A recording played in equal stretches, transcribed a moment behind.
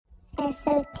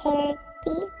esoteric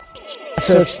beats.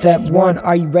 Took step one,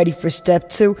 are you ready for step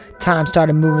two? Time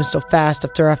started moving so fast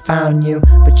after I found you,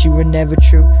 but you were never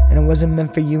true, and it wasn't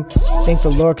meant for you. Thank the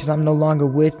Lord, cause I'm no longer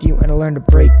with you, and I learned to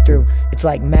break through. It's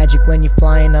like magic when you're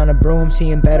flying on a broom,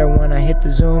 seeing better when I hit the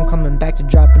zoom, coming back to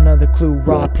drop another clue.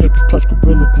 Raw paper plus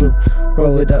Gorilla Glue,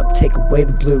 roll it up, take away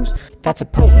the blues. That's a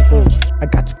potent brew. I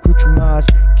got some Accoutrements,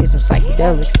 get some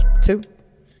psychedelics too.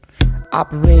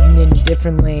 Operating in a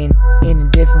different lane, in a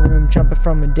different room, jumping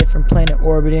from a different planet,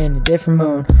 orbiting a different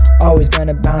moon. Always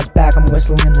gonna bounce back, I'm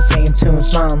whistling the same tune,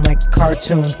 smiling like a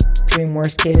cartoon.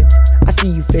 DreamWorks kid, I see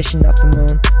you fishing up the moon,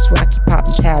 so I keep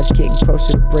popping tabs, getting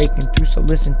closer to breaking through. So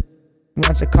listen,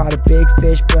 once I caught a big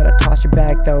fish, but I tossed her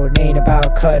back though. It ain't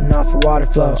about cutting off the water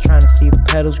flow. I was trying to see the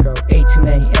petals grow, ate too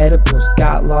many edibles,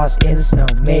 got lost in the snow,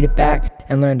 made it back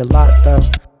and learned a lot though.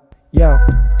 Yo,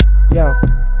 yo.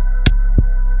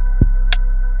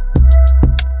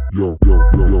 Yo, yo,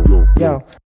 yo, yo, yo, Yo.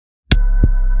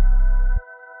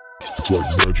 It's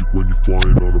like magic when you're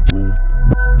flying on a broom.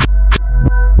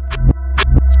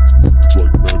 It's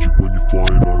like magic when you're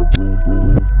flying on a broom,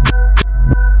 broom.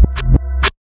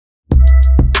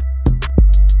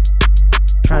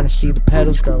 Trying to see the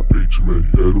petals grow. Ate too many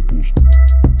edibles.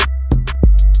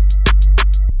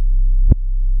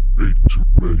 Ate too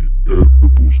many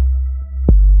edibles.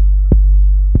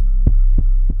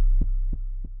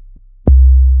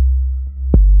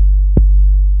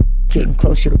 Getting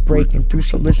closer to breaking through,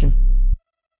 so listen.